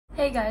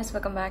Hey guys,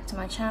 welcome back to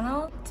my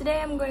channel.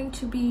 Today I'm going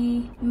to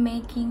be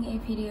making a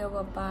video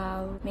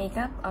about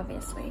makeup,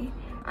 obviously.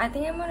 I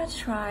think I'm gonna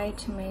try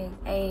to make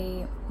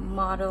a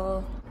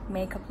model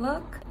makeup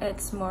look.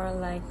 It's more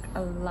like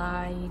a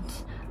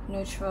light,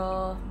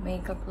 neutral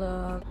makeup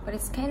look, but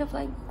it's kind of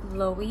like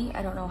glowy.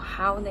 I don't know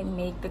how they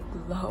make the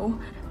glow.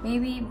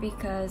 Maybe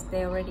because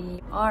they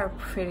already are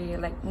pretty,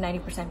 like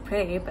 90%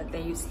 pretty, but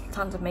they use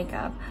tons of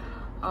makeup.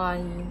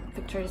 On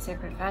Victoria's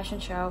Secret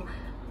fashion show,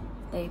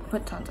 they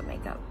put tons of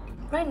makeup.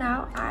 Right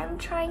now, I'm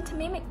trying to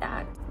mimic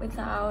that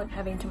without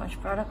having too much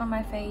product on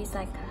my face,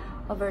 like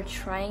over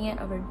trying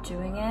it,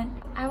 overdoing it.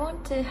 I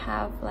want to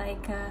have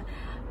like a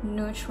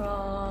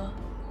neutral,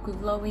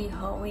 glowy,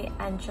 hoey,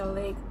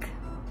 angelic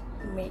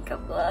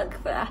makeup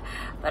look,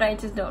 but I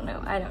just don't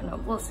know. I don't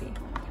know. We'll see.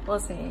 We'll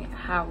see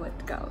how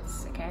it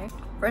goes, okay?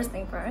 First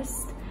thing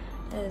first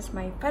is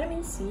my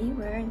vitamin C.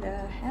 Where the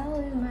hell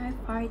is my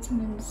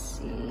vitamin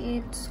C?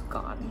 It's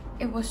gone.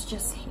 It was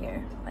just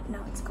here, but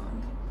now it's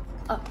gone.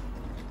 Oh.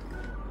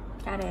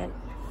 Got it.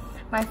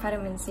 My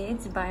vitamin C,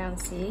 it's BION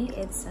C.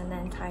 It's an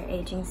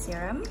anti-aging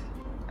serum.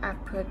 I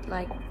put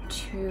like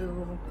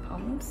 2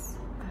 pumps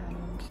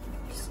and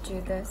just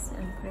do this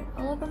and put it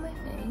all over my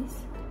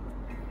face.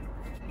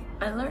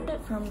 I learned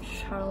it from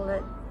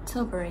Charlotte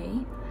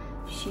Tilbury.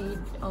 She'd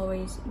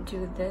always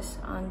do this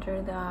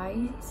under the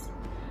eyes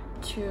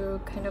to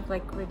kind of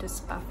like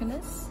reduce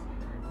puffiness,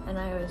 and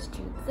I always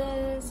do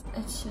this.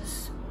 It's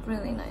just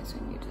really nice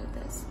when you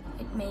do this.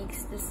 It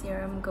makes the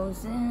serum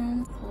goes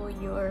in, pull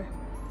your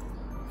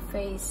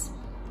face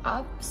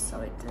up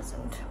so it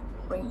doesn't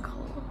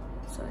wrinkle,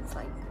 so it's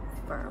like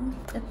firm.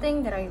 The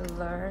thing that I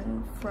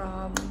learned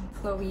from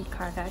Khloe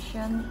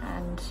Kardashian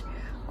and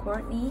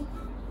Kourtney,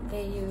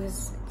 they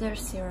use their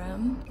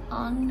serum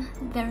on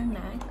their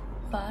neck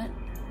but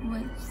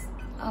with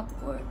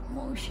upward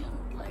motion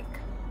like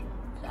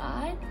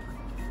that.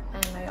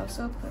 And I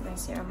also put my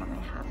serum on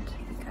my hand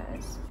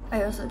because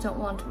I also don't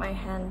want my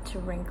hand to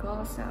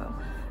wrinkle, so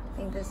I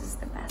think this is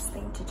the best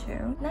thing to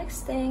do.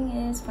 Next thing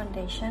is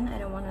foundation. I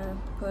don't want to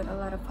put a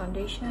lot of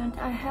foundation.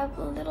 I have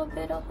a little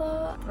bit of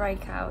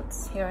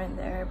breakouts here and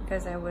there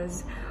because I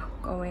was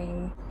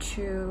going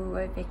to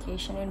a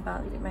vacation in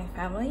Bali with my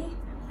family,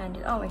 and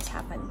it always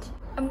happened.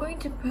 I'm going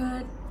to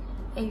put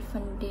a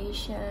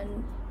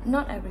foundation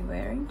not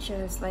everywhere,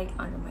 just like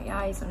under my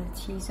eyes, on the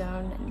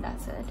T-zone, and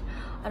that's it.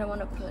 I don't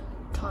want to put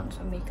tons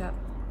of makeup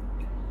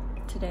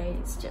today.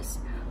 It's just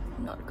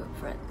not good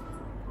for it,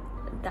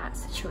 that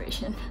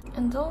situation.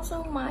 And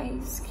also my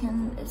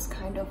skin is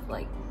kind of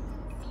like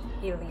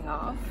peeling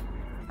off.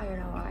 I don't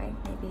know why.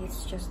 Maybe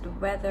it's just the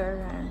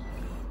weather, and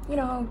you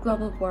know,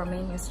 global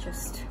warming is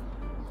just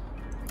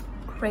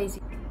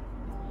crazy.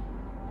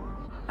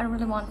 I don't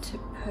really want to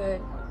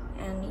put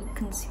any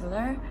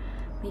concealer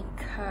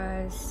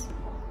because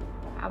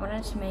I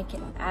wanted to make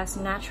it as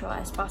natural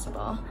as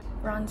possible.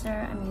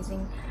 Bronzer, I'm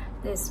using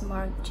this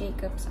Marc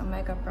Jacobs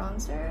Omega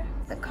bronzer.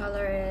 The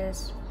color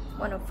is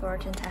 104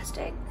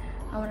 Tan-Tastic.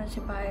 I wanted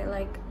to buy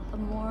like a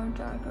more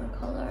darker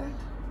color,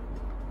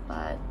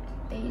 but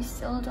they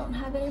still don't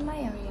have it in my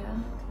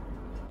area.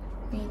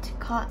 I need to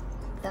cut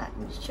that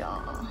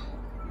jaw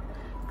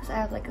because I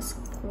have like a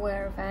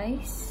square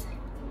face.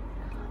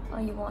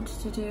 All you want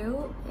to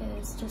do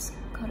is just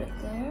cut it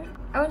there.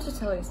 I want to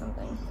tell you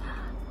something.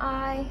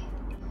 I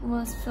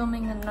was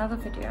filming another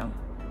video.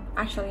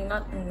 Actually,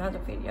 not another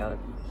video.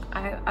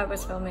 I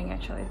was filming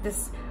actually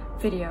this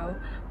video,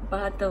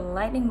 but the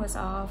lighting was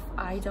off.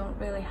 I don't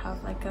really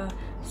have like a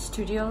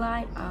studio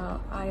light.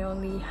 I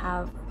only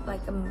have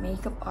like a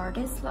makeup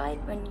artist light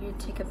when you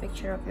take a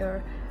picture of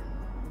your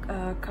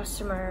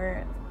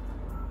customer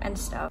and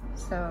stuff.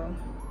 So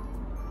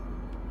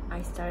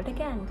I started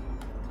again.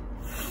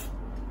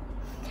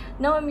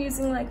 Now I'm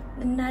using like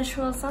the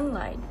natural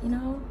sunlight, you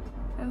know?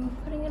 I'm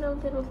putting it a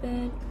little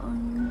bit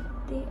on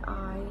the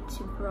eye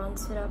to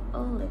bronze it up a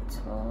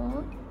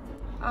little.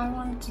 I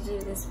wanted to do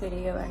this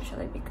video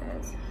actually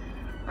because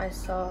I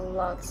saw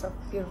lots of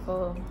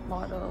beautiful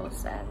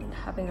models and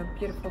having a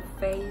beautiful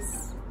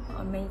face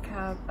on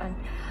makeup and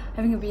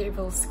having a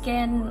beautiful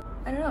skin.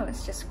 I don't know,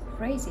 it's just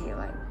crazy.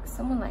 Like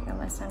someone like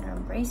Alessandra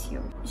embrace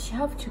you. She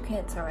have 2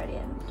 kids already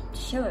and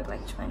she look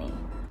like 20.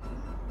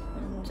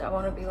 And I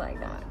want to be like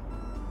that.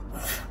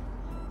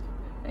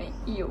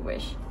 You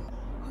wish.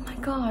 Oh my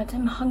god,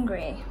 I'm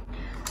hungry.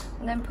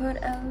 And then put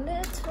a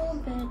little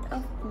bit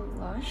of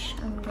blush.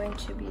 I'm going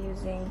to be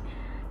using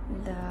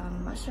the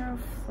Master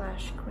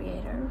Flash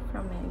Creator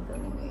from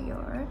Maybelline New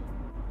York,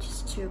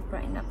 just to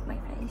brighten up my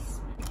face.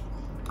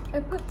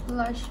 I put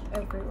blush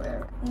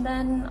everywhere. And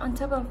then on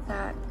top of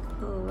that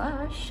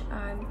blush,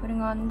 I'm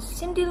putting on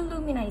Cindy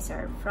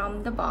Luminizer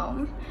from The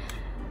Balm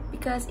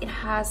because it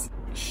has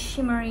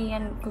shimmery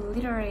and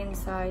glittery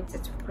inside.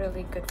 It's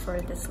really good for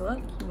this look.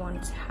 You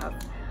want to have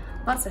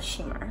lots of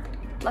shimmer,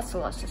 lots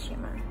of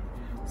shimmer,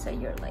 so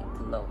you're like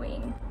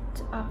glowing.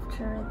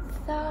 After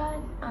that,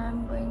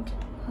 I'm going to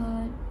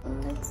put a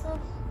little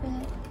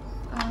bit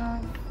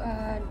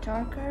of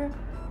darker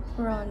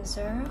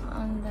bronzer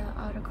on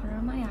the outer corner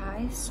of my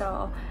eye,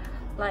 so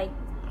like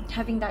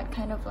having that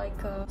kind of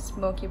like a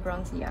smoky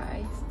bronzy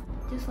eyes.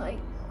 Just like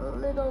a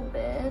little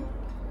bit,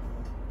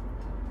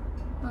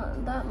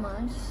 not that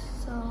much,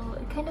 so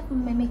it kind of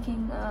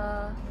mimicking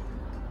a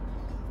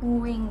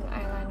wing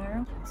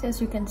eyeliner. So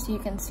as you can see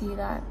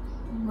that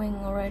wing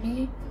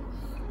already,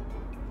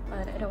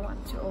 but I don't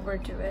want to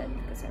overdo it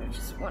because I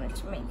just wanted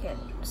to make it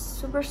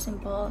super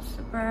simple,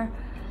 super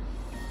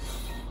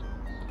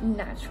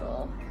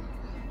natural,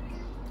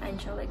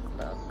 angelic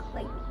look,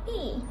 like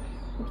me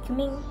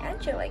becoming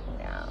angelic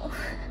now.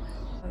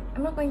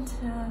 I'm not going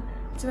to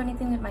do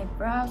anything with my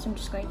brows. I'm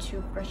just going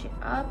to brush it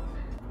up.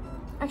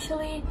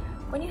 Actually,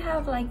 when you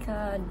have like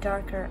a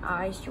darker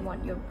eyes, you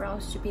want your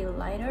brows to be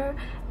lighter,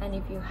 and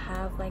if you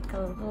have like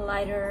a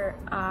lighter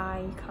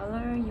eye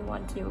color, you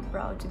want your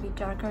brow to be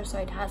darker, so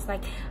it has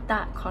like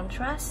that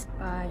contrast.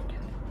 But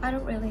I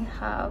don't really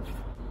have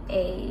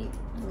a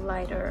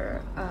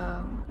lighter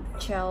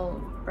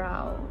gel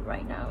brow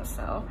right now,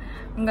 so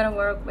I'm gonna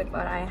work with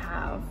what I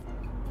have.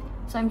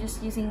 So I'm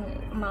just using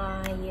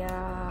my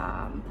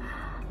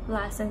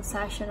last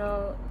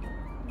sensational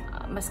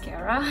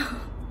mascara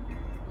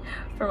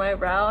for my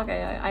brow.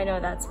 Okay, I know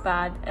that's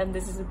bad, and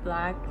this is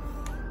black,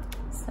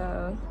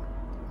 so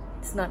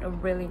it's not a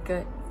really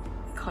good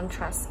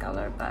contrast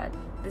color, but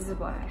this is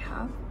what I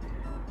have.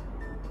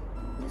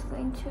 I'm just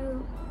going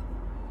to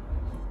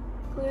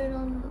put it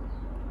on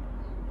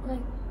like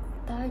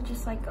that,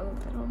 just like a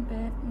little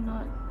bit,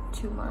 not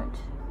too much.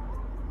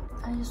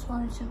 I just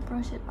wanted to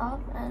brush it up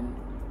and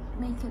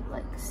make it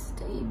like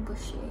stay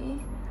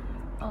bushy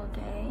all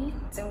day.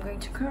 So I'm going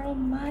to curl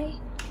my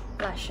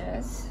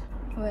lashes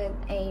with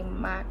a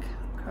MAC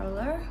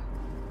curler,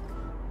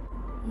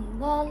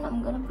 and then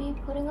I'm gonna be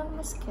putting on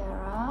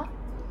mascara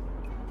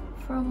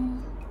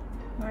from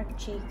Marc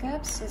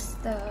Jacobs. It's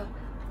the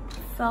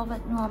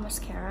Velvet Noir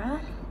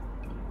mascara.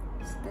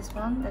 It's this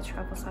one, the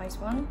travel size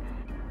one.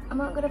 I'm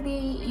not gonna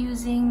be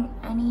using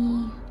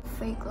any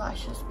fake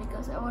lashes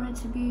because I want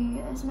it to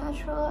be as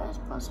natural as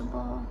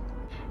possible.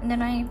 And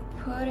then I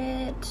put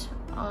it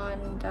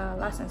on the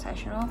Last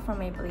Sensational from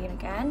Maybelline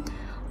again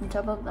on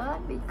top of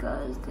that,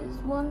 because this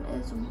one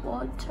is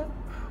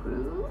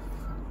waterproof.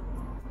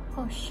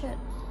 Oh shit,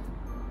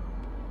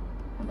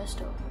 I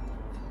messed up.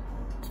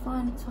 It's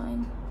fine, it's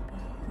fine.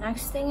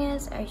 Next thing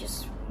is, I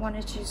just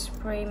wanted to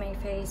spray my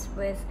face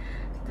with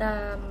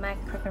the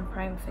MAC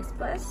Prime Face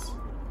Plus,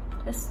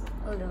 just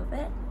a little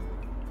bit.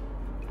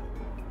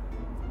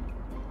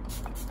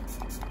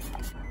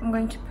 I'm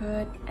going to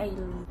put a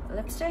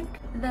lipstick,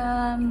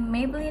 the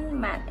Maybelline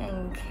Matte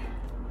Ink.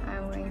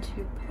 I'm going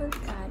to put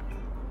that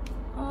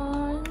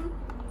on.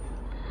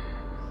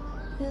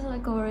 This is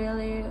like a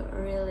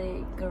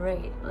really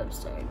great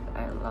lipstick.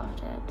 I loved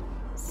it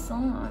so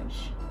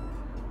much,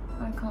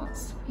 I can't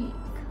speak.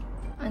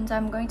 And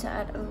I'm going to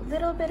add a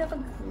little bit of a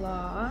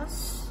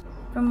gloss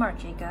from Marc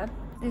Jacobs.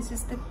 This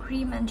is the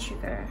Cream and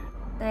Sugar.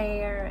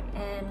 They're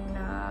in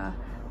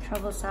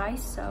travel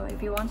size, so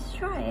if you want to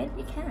try it,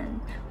 you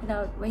can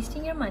without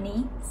wasting your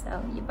money.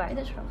 So you buy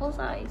the travel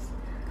size.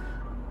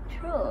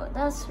 True,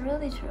 that's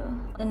really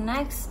true. The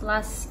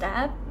last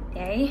step,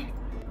 okay,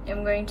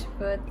 I'm going to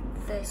put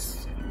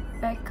this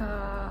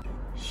Becca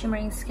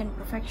Shimmering Skin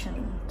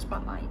Perfection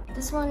Spotlight.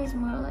 This one is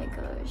more like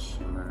a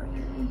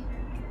shimmery,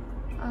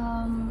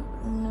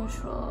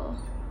 neutral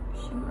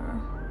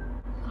shimmer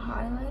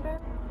highlighter.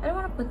 I don't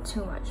want to put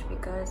too much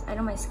because I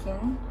know my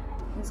skin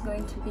is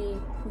going to be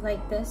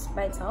like this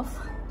by itself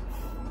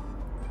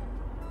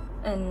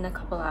in a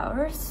couple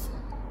hours,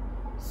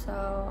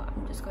 so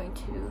I'm just going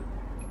to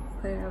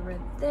put it over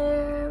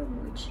there,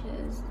 which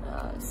is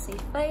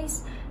safe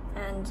place.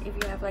 And if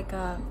you have like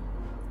a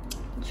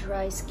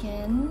dry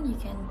skin, you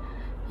can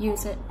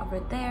use it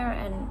over there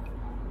and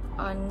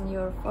on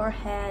your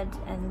forehead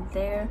and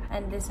there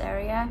and this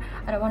area.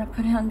 I don't want to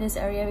put it on this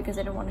area because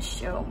I don't want to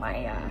show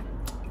my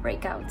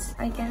breakouts.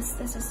 I guess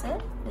this is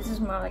it. This is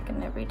more like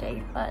an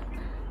everyday, but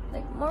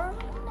like more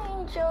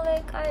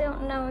angelic. I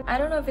don't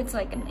know if it's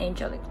like an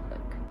angelic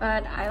look,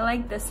 but I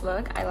like this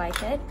look. I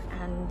like it,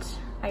 and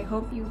I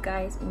hope you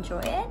guys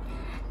enjoy it.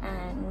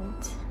 And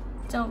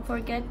don't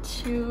forget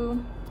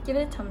to give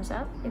it a thumbs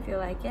up if you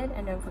like it,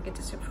 and don't forget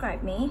to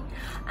subscribe me.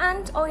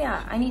 And oh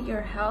yeah, I need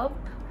your help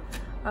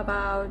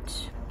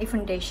about a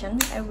foundation.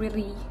 I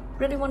really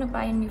want to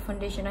buy a new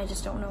foundation. I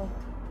just don't know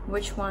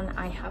which one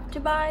I have to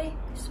buy.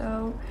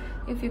 So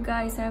if you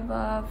guys have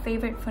a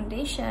favorite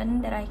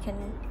foundation that I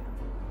can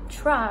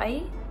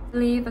try,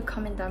 leave a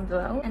comment down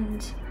below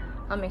and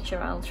I'll make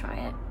sure I'll try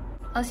it.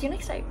 I'll see you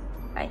next time.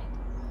 Bye.